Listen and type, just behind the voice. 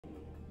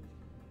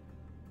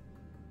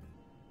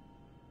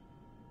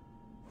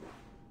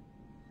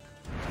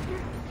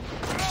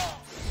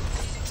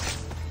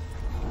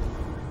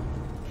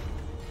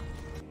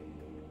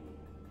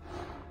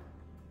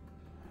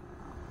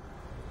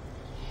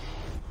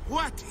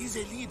What is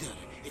a leader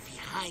if he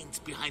hides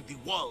behind the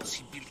walls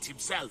he built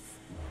himself?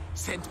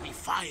 Send me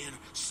fire,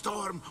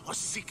 storm, or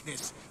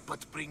sickness,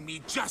 but bring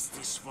me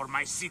justice for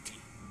my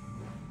city.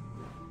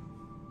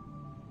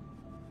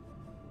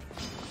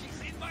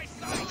 She's in my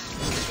sight!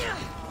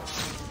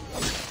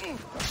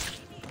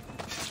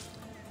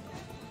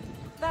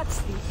 That's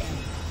the end.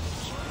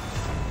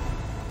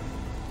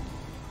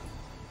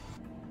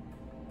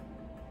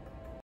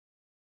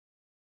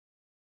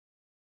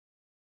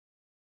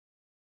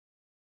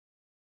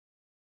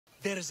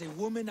 There is a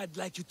woman I'd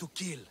like you to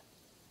kill.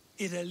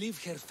 It'll leave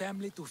her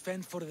family to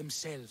fend for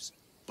themselves.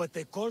 But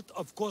the cult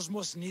of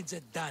Cosmos needs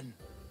it done.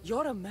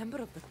 You're a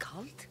member of the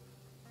cult?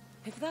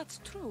 If that's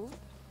true,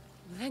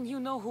 then you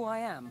know who I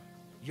am.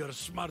 You're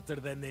smarter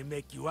than they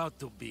make you out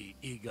to be,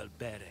 Eagle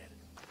Bearer.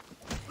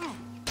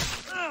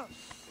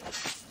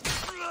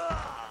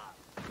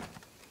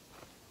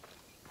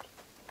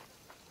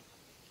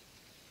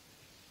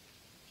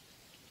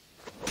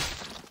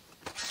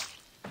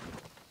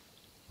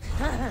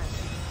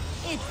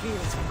 It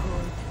feels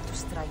good to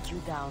strike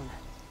you down.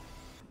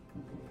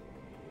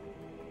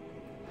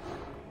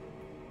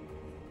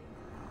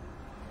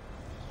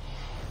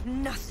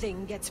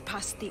 Nothing gets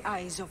past the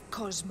eyes of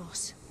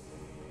Cosmos.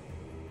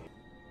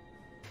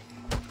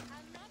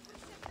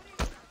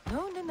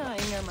 No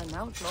denying I'm an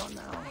outlaw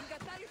now.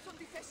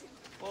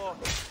 Oh,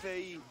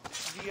 Faye,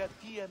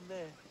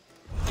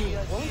 You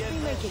won't be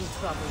making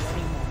trouble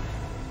anymore.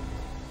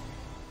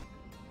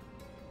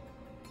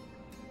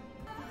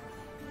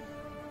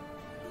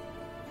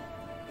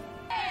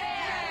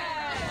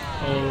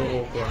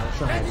 哦，果然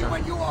是海上。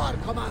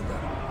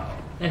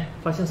哎，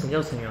发现神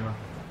教成员了，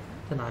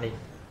在哪里？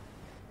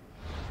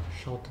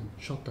稍等，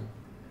稍等，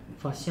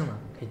发现了，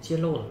可以揭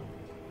露了。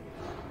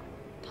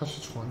他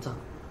是船长。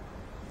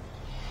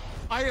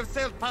I have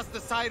sailed past the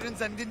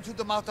sirens and into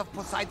the mouth of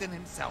Poseidon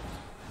himself.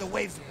 The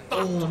waves.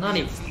 哦，那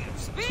里。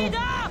冲！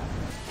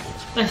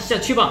哎，下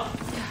去吧。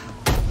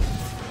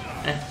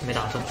哎，没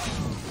打中。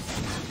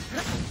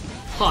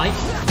嗨。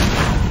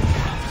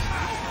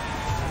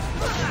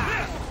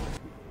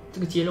这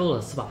个揭露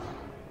了是吧？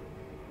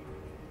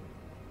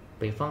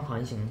北方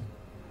航行。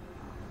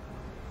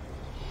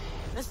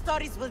 The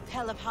stories will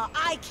tell of how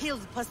I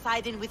killed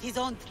Poseidon with his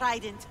own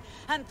trident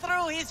and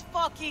threw his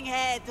fucking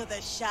head to the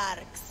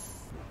sharks.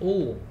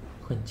 哦，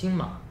很近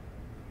嘛。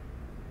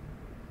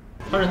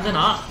他人在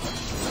哪？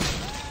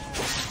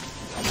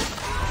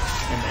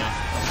哎，没了，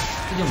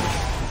这就没了。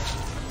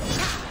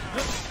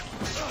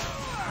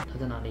他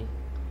在哪里？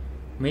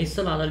梅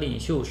斯拉的领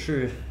袖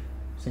是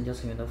神教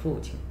成员的父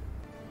亲。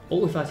哦，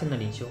未发现的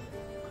领袖，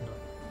看到。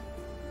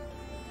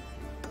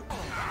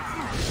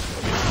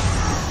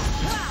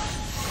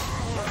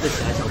 这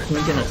狭小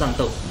空间的战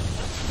斗，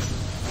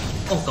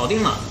哦，搞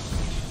定了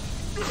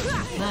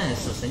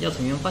 ，nice！ 神教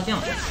成员发现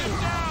了，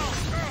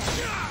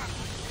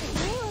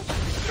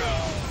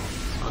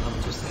好，他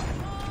们去死，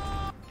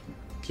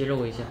揭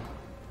露一下。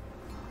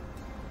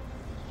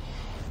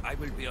I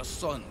will be a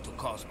son to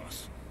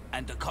Cosmos,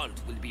 and the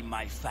cult will be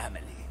my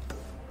family.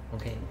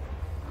 OK，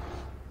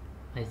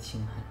 爱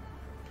琴海，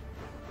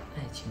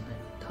爱琴海，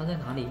他在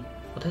哪里？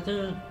哦，他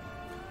这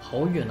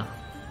好远呐、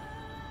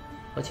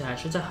而且还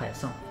是在海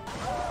上。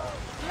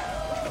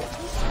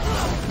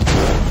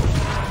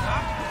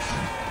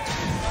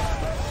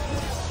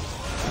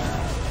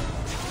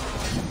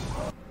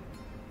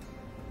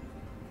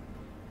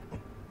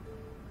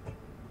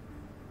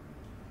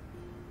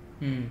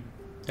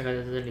 大概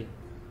在这里。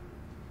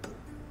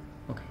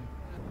OK，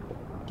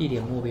 地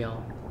点目标，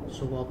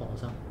搜刮宝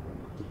藏，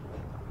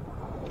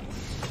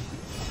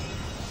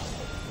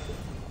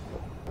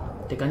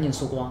得赶紧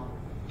搜刮。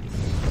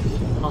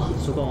啊，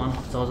搜刮完了，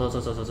走，这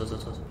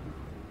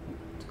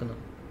个呢？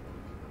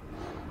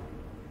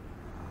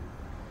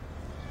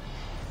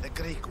 The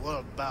Greek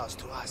world bows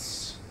to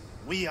us.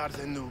 We are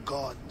the new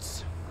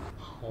gods.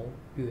 好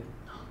远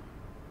啊！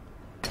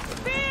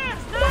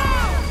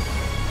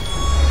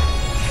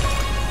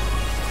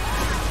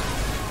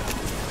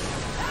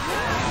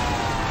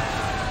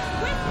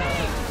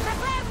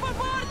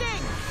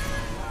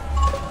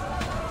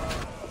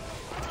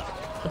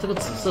 它这个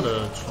紫色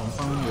的船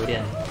方有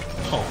点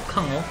好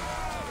看哦。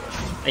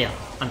哎呀，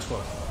按错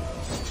了。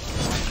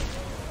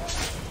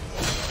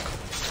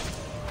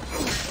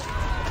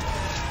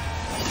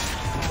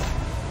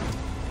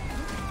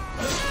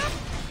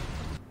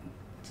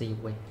这一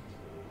位。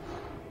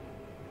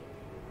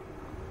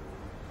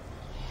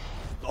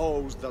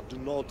 Those that do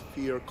not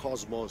fear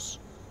Cosmos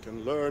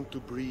can learn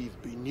to breathe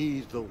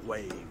beneath the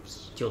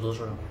waves. 9多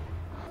少？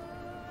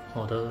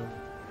好的。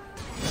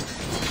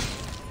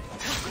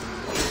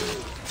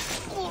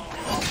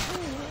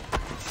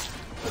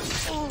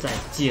再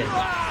见。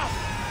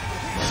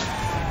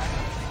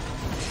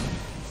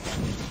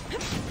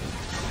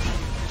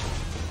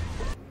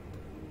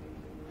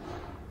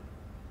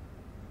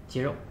肌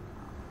肉。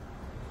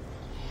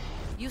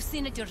 You've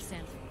seen it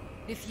yourself.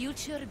 The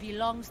future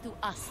belongs to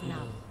us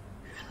now.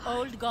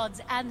 Old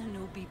gods and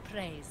new be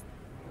praised.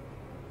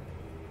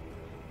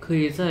 可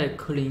以在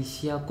科林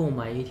西亚购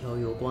买一条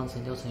有关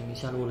神教成员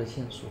下落的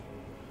线索。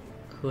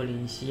科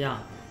林西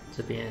亚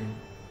这边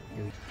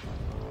有。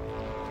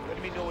Let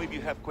me know if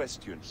you have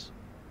questions.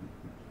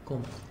 购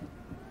买。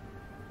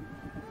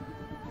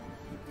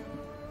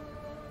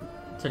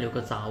这里有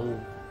个杂物，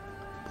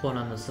破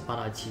烂的斯巴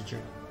达旗帜。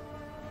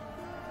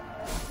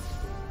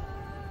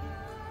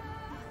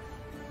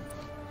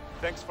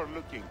 Thanks for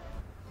looking.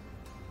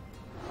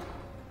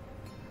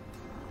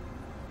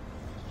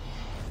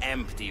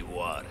 Empty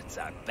words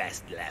are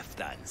best left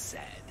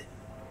unsaid.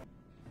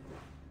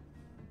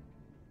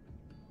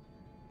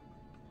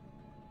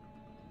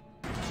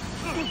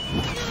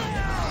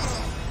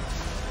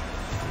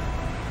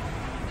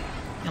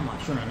 亚马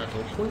逊人的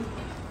头盔，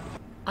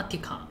阿提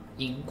卡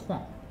银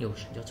矿有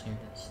神教成员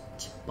的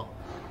情报。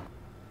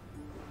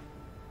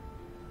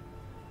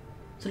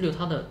这里有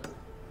他的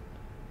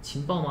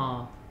情报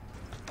吗？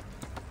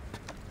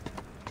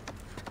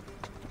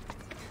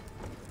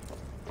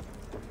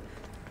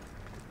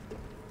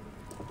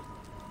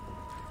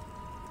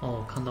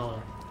 哦，看到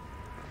了，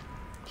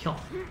跳，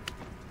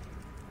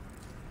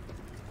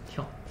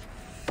跳，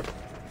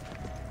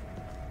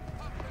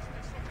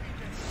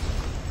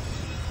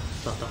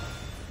找到，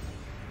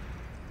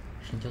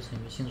神教成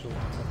员线索网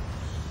站。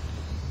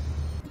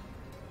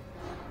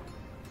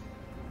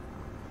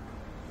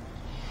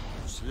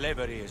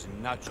Slavery is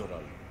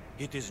natural.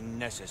 It is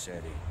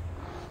necessary.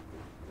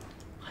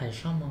 海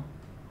上吗？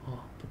哦，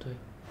不对。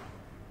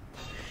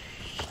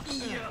哎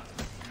呀，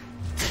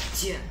再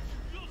见。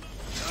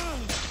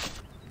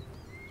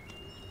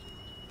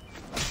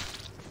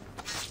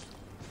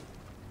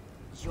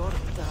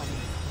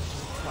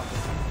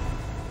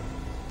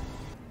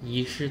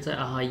 遗失在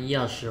阿哈伊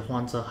亚什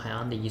患者海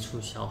岸的一处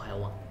小海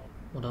湾。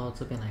我到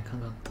这边来看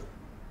看。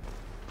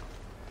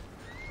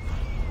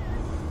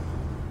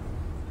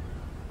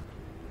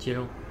肌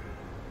肉。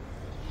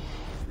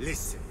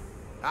Listen,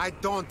 I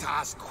don't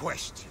ask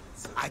questions.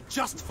 I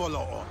just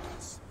follow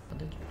orders.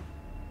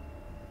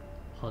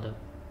 好的。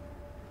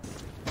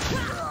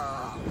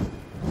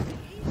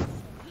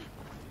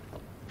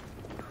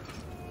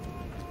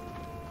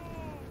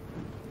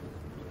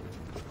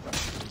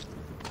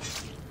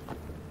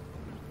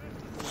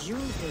 You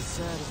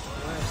deserve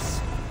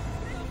worse.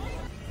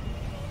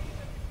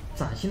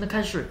 崭新的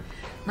开始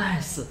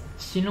 ，nice，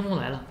 新任务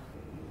来了，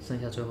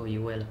剩下最后一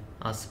位了，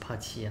阿斯帕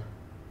齐婭，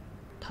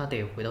他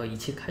得回到一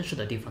切开始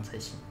的地方才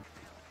行。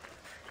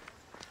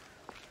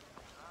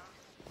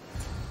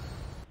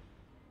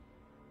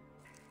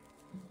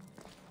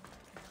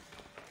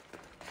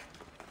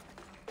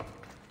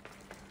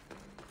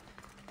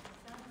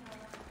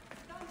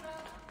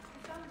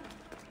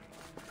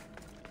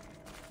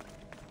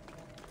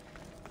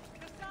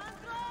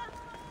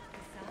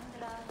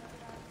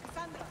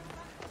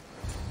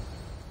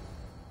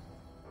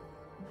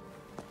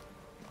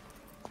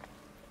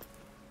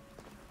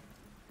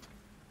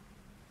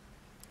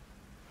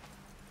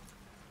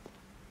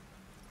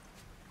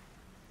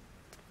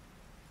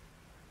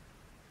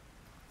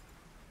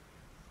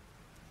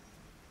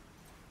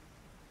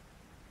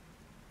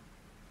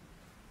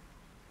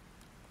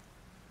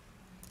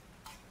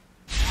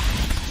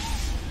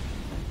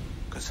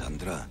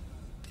Cassandra,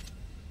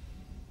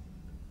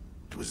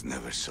 it was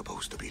never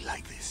supposed to be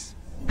like this.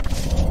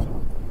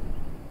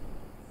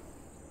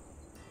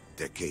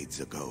 Decades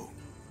ago,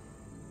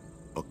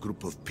 a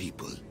group of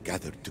people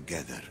gathered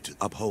together to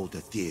uphold a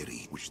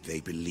theory which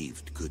they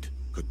believed could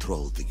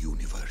control the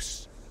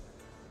universe.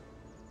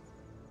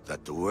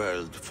 That the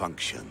world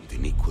functioned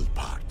in equal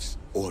parts,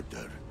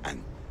 order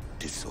and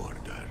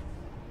disorder.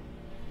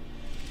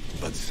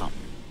 But some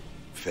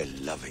fell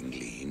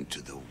lovingly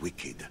into the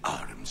wicked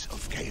arms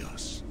of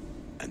chaos,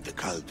 and the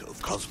cult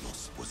of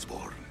Cosmos was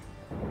born.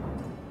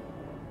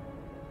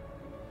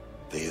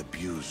 They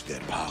abused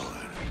their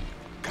power,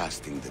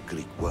 casting the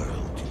Greek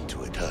world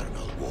into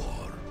eternal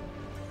war.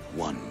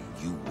 One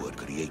you were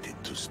created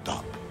to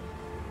stop.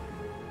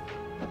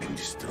 In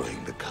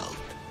destroying the cult,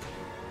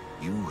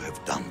 you have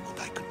done what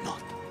I could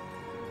not.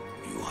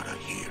 You are a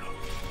hero,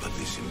 but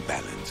this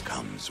imbalance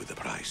comes with a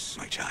price,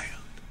 my child.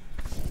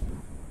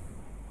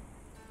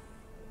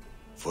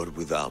 For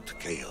without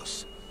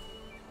chaos,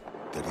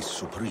 there is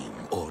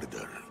supreme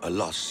order, a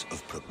loss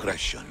of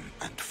progression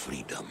and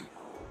freedom.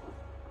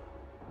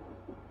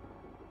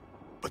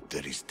 But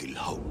there is still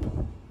hope.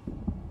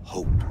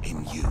 Hope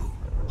in you.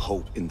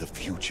 Hope in the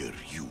future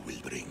you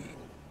will bring.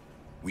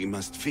 We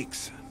must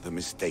fix the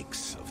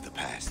mistakes of the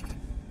past.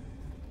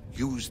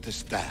 Use the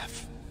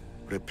staff.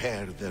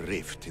 Repair the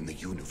rift in the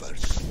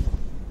universe.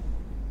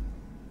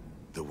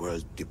 The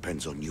world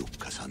depends on you,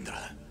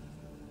 Cassandra.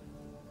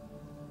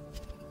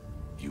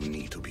 You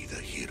need to be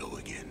the hero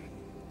again.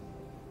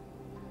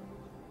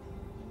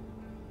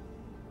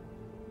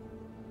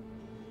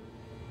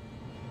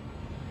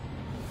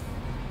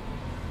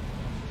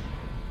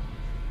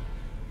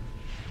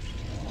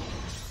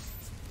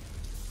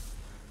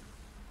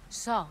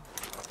 So,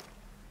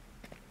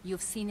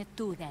 you've seen it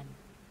too then.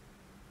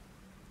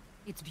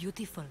 It's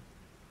beautiful,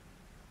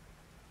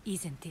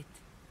 isn't it?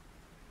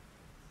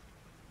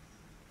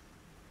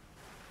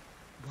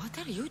 What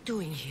are you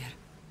doing here?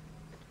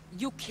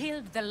 You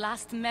killed the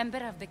last member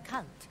of the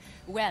cult.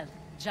 Well,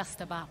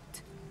 just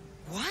about.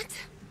 What?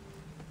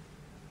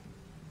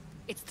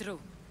 It's true.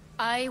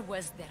 I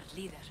was their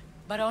leader.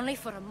 But only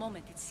for a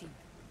moment, it seemed.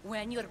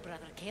 When your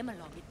brother came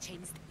along, it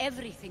changed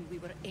everything we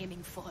were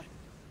aiming for.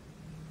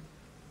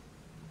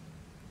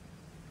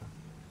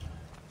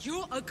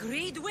 You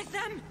agreed with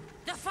them?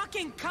 The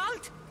fucking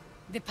cult?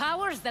 The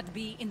powers that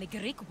be in the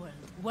Greek world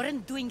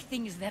weren't doing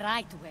things the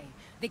right way.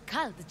 The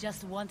cult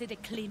just wanted a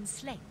clean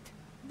slate.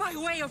 By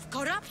way of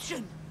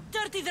corruption!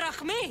 Dirty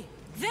drachmi!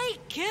 They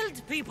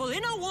killed people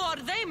in a war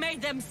they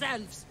made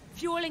themselves!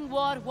 Fueling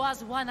war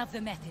was one of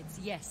the methods,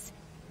 yes.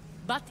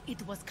 But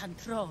it was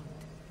controlled.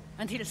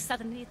 Until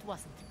suddenly it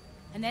wasn't.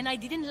 And then I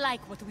didn't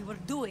like what we were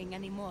doing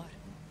anymore.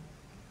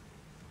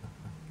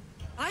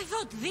 I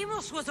thought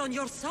Demos was on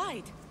your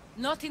side.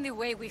 Not in the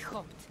way we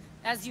hoped.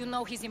 As you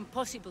know, he's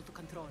impossible to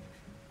control.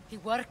 He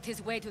worked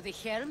his way to the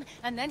helm,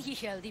 and then he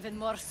held even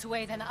more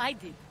sway than I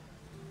did.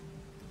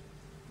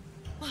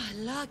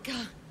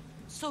 Malaka,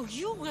 so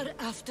you were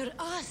after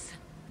us?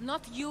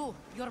 Not you,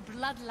 your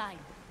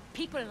bloodline.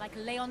 People like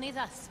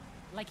Leonidas,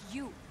 like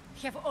you,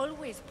 have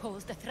always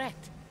posed a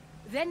threat.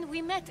 Then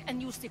we met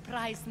and you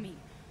surprised me.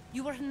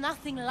 You were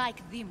nothing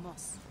like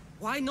Demos.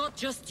 Why not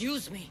just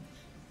use me?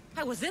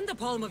 I was in the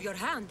palm of your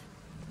hand.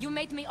 You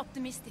made me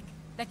optimistic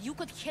that you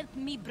could help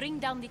me bring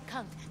down the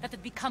cult that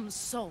had become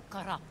so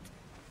corrupt.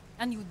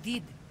 And you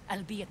did,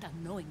 albeit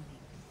unknowingly.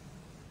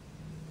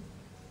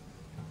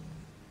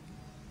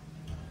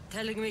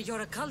 Telling me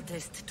you're a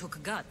cultist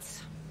took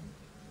guts.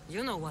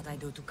 You know what I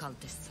do to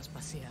cultists,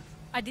 Aspasia.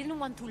 I didn't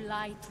want to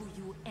lie to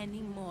you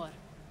anymore.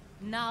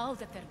 Now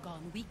that they're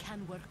gone, we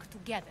can work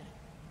together.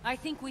 I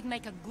think we'd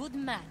make a good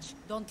match,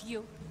 don't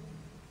you?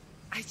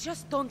 I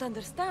just don't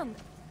understand.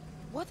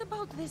 What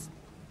about this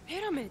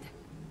pyramid?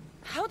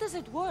 How does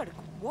it work?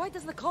 Why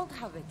does the cult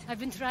have it? I've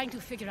been trying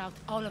to figure out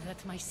all of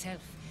that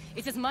myself.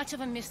 It's as much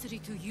of a mystery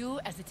to you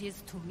as it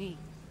is to me.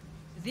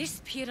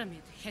 This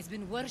pyramid has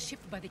been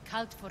worshipped by the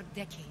cult for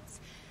decades,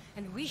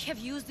 and we have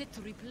used it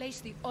to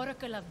replace the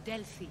Oracle of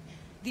Delphi,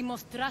 the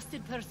most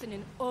trusted person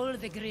in all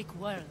the Greek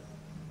world.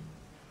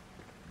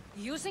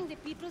 Using the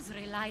people's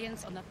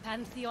reliance on a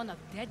pantheon of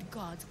dead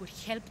gods would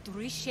help to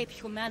reshape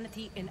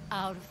humanity in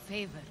our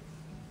favor.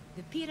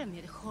 The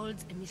pyramid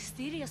holds a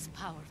mysterious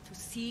power to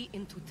see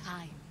into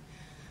time,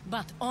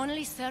 but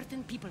only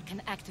certain people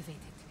can activate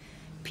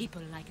it.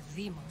 People like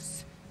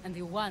Demos, and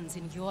the ones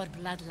in your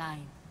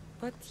bloodline.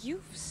 But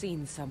you've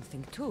seen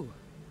something too.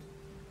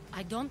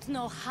 I don't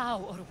know how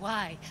or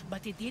why,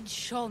 but it did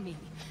show me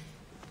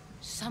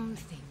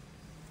something.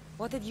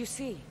 What did you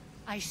see?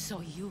 I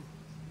saw you.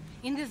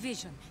 In the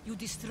vision, you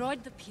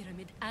destroyed the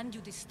pyramid and you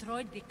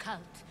destroyed the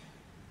cult.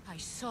 I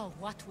saw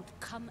what would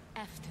come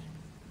after.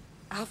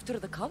 After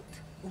the cult?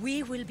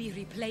 We will be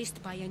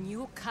replaced by a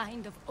new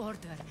kind of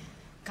order.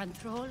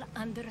 Control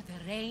under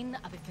the reign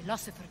of a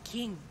philosopher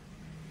king.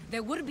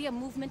 There would be a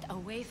movement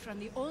away from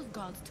the old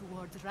gods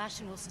towards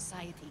rational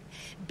society,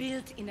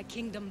 built in a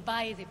kingdom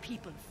by the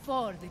people,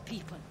 for the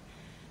people.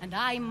 And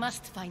I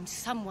must find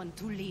someone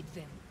to lead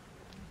them.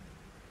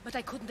 But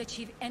I couldn't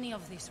achieve any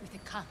of this with the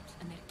cult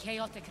and their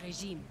chaotic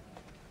regime.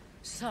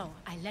 So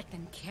I let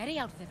them carry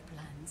out their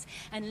plans,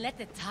 and let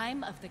the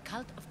time of the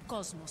cult of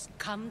Cosmos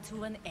come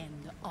to an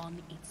end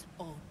on its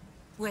own.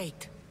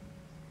 Wait.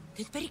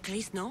 Did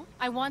Pericles know?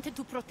 I wanted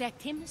to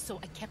protect him, so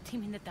I kept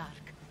him in the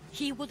dark.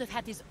 He would have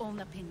had his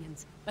own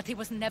opinions, but he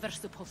was never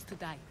supposed to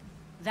die.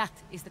 That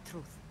is the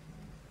truth.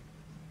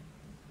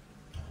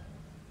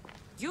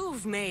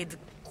 You've made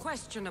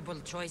questionable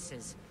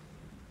choices.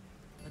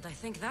 But I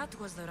think that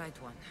was the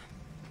right one.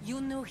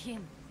 You knew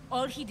him.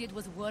 All he did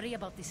was worry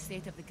about the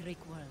state of the Greek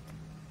world.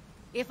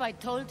 If I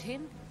told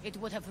him, it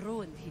would have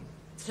ruined him.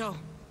 So,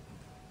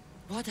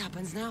 what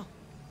happens now?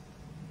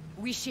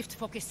 We shift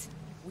focus.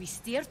 We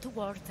steer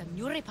towards a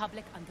new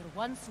republic under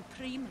one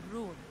supreme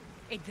rule.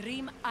 A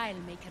dream I'll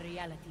make a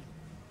reality.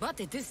 But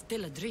it is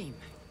still a dream.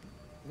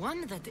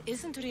 One that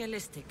isn't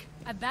realistic.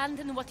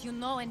 Abandon what you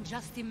know and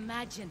just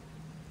imagine.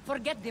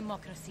 Forget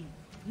democracy.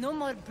 No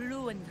more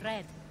blue and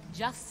red.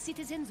 Just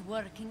citizens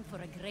working for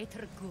a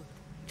greater good.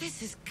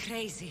 This is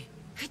crazy.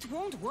 It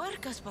won't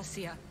work,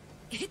 Aspasia.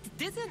 It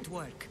didn't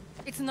work.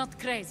 It's not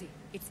crazy.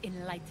 It's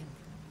enlightened.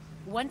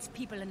 Once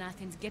people in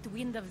Athens get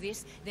wind of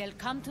this, they'll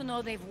come to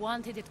know they've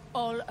wanted it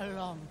all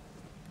along.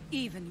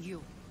 Even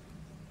you.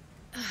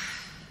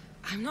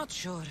 I'm not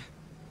sure.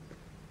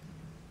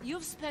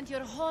 You've spent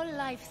your whole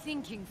life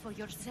thinking for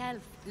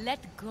yourself.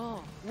 Let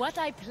go. What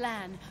I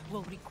plan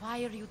will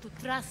require you to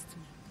trust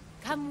me.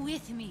 Come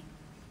with me.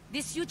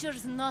 This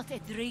future's not a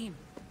dream.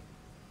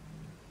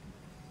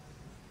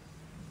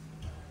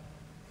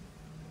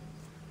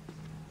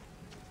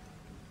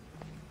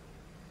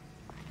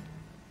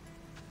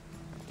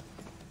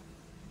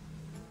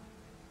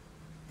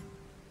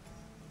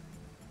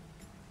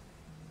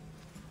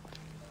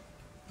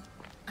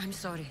 I'm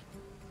sorry.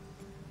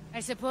 I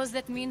suppose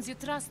that means you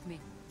trust me.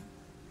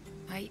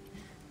 I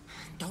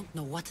don't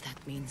know what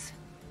that means.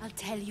 I'll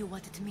tell you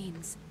what it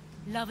means.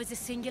 Love is a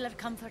singular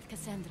comfort,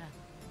 Cassandra.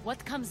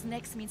 What comes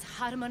next means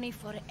harmony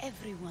for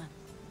everyone.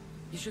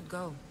 You should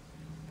go.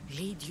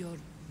 Lead your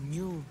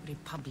new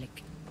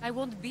republic. I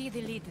won't be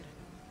the leader.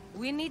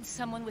 We need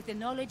someone with the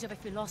knowledge of a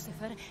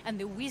philosopher and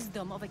the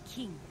wisdom of a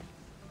king.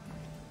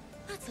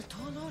 That's a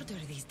tall order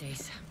these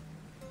days.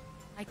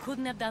 I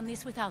couldn't have done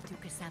this without you,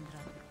 Cassandra.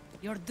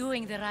 You're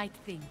doing the right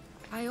thing.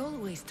 I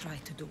always try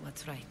to do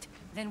what's right.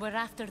 Then we're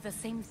after the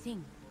same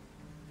thing.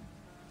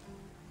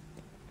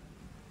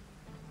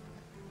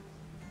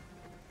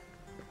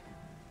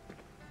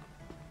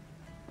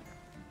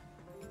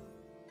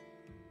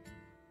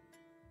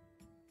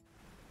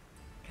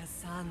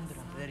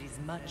 Cassandra, there is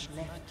much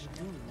left to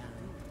do now.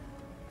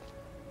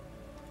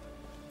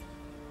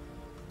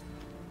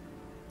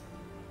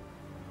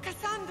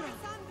 Cassandra!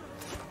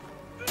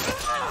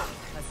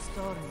 A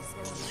storm is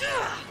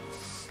coming.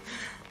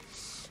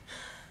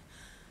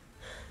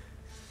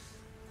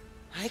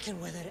 I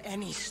can weather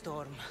any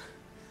storm.